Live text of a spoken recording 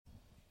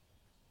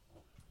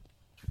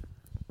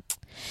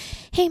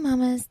Hey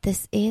mamas,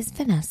 this is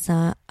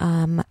Vanessa.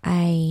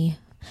 I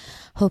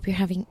hope you're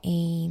having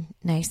a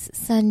nice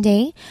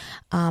Sunday.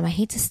 I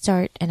hate to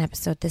start an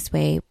episode this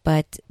way,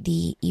 but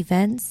the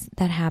events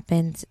that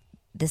happened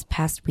this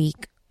past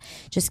week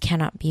just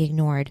cannot be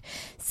ignored.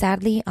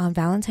 Sadly, on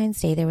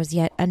Valentine's Day, there was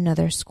yet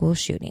another school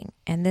shooting,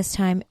 and this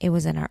time it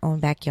was in our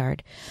own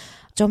backyard.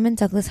 Stoneman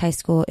Douglas High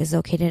School is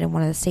located in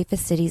one of the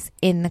safest cities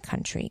in the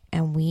country,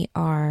 and we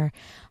are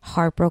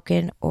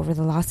heartbroken over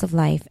the loss of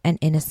life and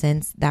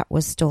innocence that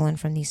was stolen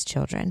from these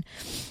children.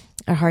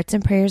 Our hearts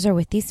and prayers are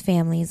with these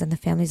families and the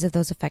families of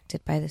those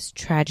affected by this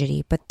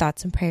tragedy, but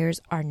thoughts and prayers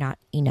are not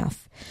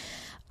enough.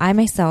 I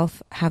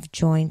myself have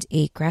joined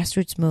a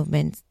grassroots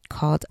movement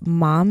called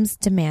Moms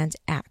Demand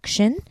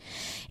Action,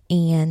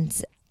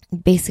 and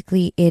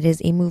basically, it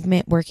is a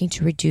movement working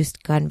to reduce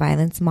gun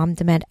violence. Mom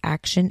Demand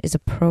Action is a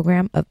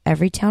program of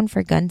Everytown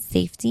for Gun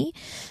Safety,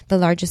 the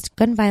largest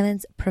gun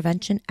violence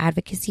prevention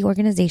advocacy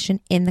organization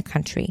in the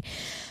country.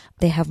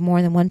 They have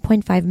more than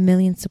 1.5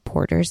 million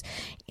supporters,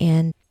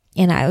 and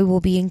I will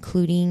be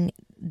including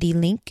the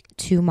link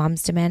to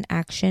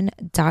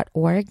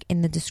momsdemandaction.org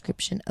in the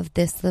description of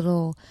this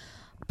little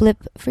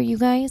blip for you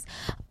guys.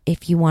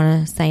 If you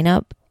want to sign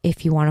up,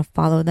 if you want to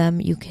follow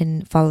them, you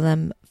can follow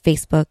them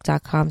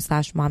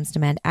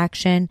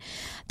facebook.com/momsdemandaction.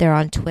 They're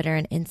on Twitter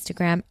and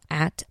Instagram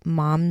at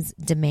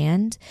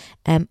momsdemand,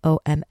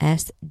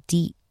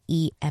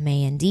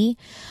 MOMSDEMAND.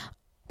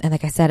 And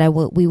like I said,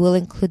 we will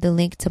include the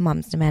link to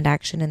Moms Demand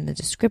Action in the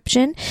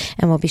description,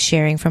 and we'll be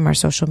sharing from our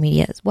social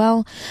media as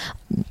well.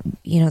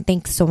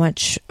 Thanks so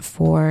much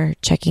for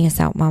checking us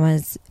out,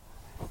 mamas.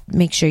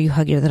 Make sure you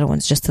hug your little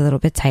ones just a little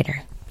bit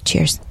tighter.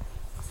 Cheers.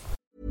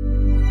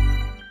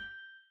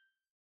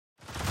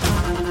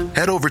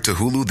 Head over to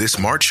Hulu this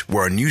March,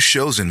 where our new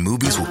shows and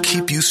movies will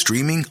keep you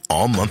streaming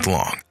all month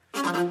long.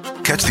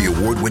 Catch the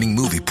award-winning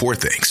movie Poor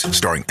Things,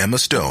 starring Emma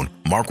Stone,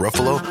 Mark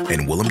Ruffalo,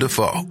 and Willem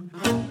Dafoe.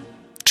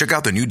 Check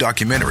out the new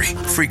documentary,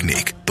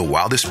 Freaknik, The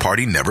Wildest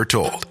Party Never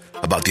Told,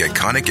 about the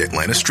iconic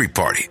Atlanta Street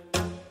Party.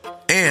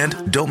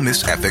 And don't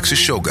miss FX's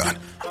Shogun,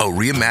 a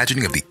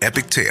reimagining of the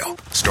epic tale,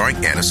 starring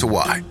Anna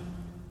Sawai.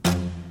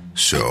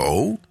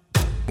 So,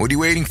 what are you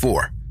waiting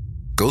for?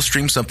 Go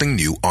stream something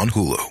new on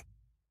Hulu.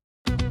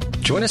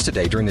 Join us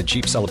today during the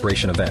Jeep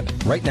Celebration event.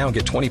 Right now,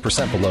 get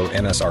 20% below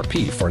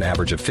MSRP for an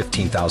average of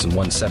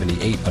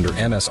 $15,178 under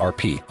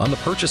MSRP on the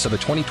purchase of a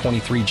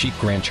 2023 Jeep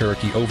Grand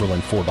Cherokee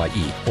Overland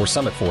 4xE or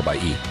Summit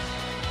 4xE.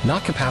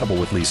 Not compatible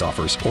with lease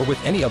offers or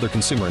with any other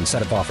consumer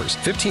incentive offers.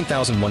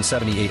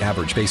 $15,178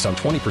 average based on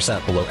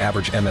 20% below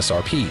average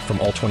MSRP from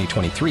all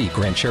 2023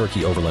 Grand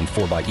Cherokee Overland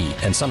 4xE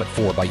and Summit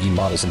 4xE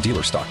models in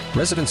dealer stock.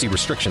 Residency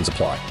restrictions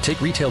apply.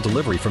 Take retail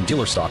delivery from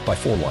dealer stock by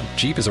 4/1.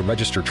 Jeep is a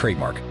registered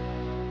trademark.